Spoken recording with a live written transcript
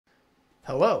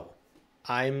Hello,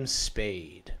 I'm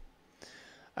Spade.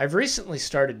 I've recently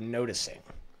started noticing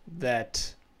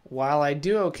that while I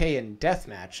do okay in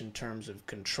deathmatch in terms of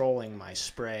controlling my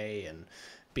spray and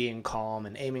being calm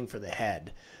and aiming for the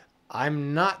head,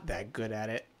 I'm not that good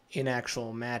at it in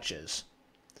actual matches.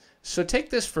 So take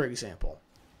this for example.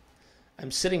 I'm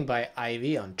sitting by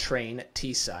Ivy on train at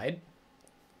T-side.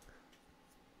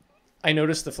 I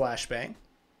notice the flashbang.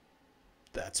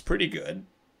 That's pretty good.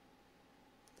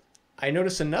 I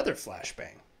notice another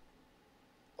flashbang.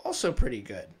 Also pretty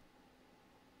good.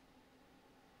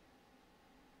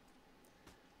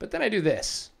 But then I do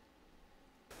this.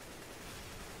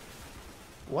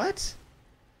 What?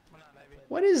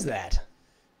 What is that?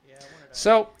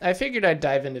 So I figured I'd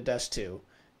dive into Dust 2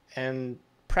 and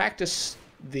practice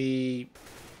the,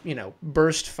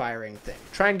 burst firing thing.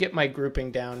 Try and get my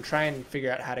grouping down. Try and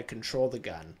figure out how to control the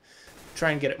gun.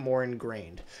 Try and get it more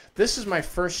ingrained. This is my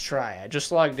first try. I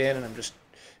just logged in and I'm just,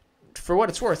 for what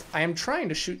it's worth, I am trying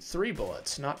to shoot 3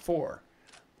 bullets, not 4.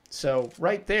 So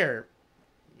right there,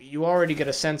 you already get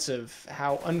a sense of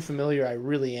how unfamiliar I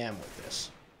really am with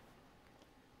this.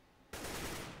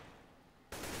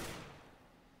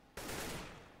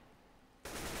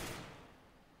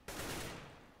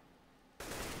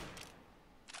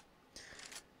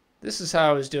 This is how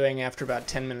I was doing after about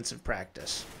 10 minutes of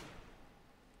practice.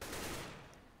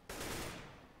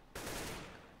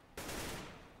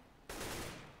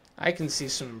 I can see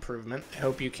some improvement. I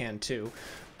hope you can too.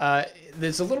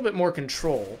 There's a little bit more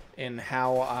control in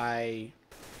how I,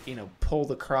 pull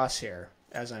the crosshair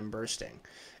as I'm bursting.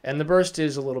 And the burst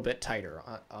is a little bit tighter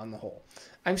on the whole.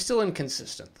 I'm still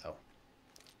inconsistent though.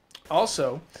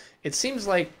 Also, it seems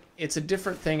like it's a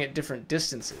different thing at different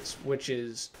distances, which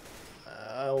is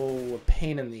a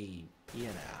pain in the,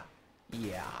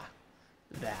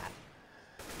 that.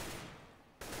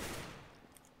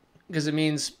 Because it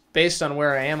means based on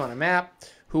where I am on a map,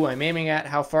 who I'm aiming at,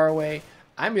 how far away,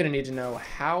 I'm going to need to know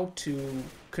how to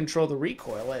control the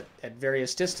recoil at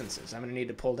various distances. I'm going to need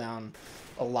to pull down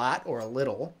a lot or a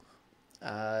little,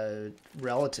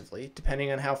 relatively,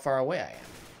 depending on how far away I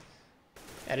am.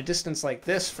 At a distance like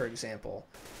this, for example,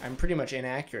 I'm pretty much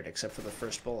inaccurate except for the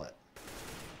first bullet.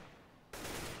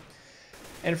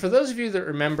 And for those of you that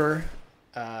remember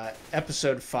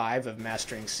episode 5 of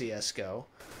Mastering CSGO,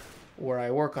 where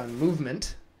I work on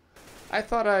movement, I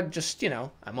thought I'd just,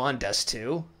 I'm on Dust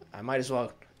 2. I might as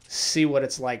well see what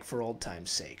it's like for old time's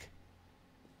sake.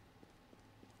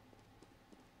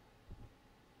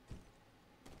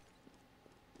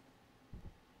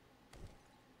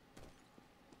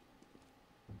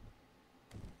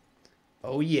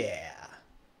 Oh yeah.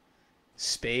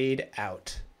 Spade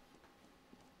out.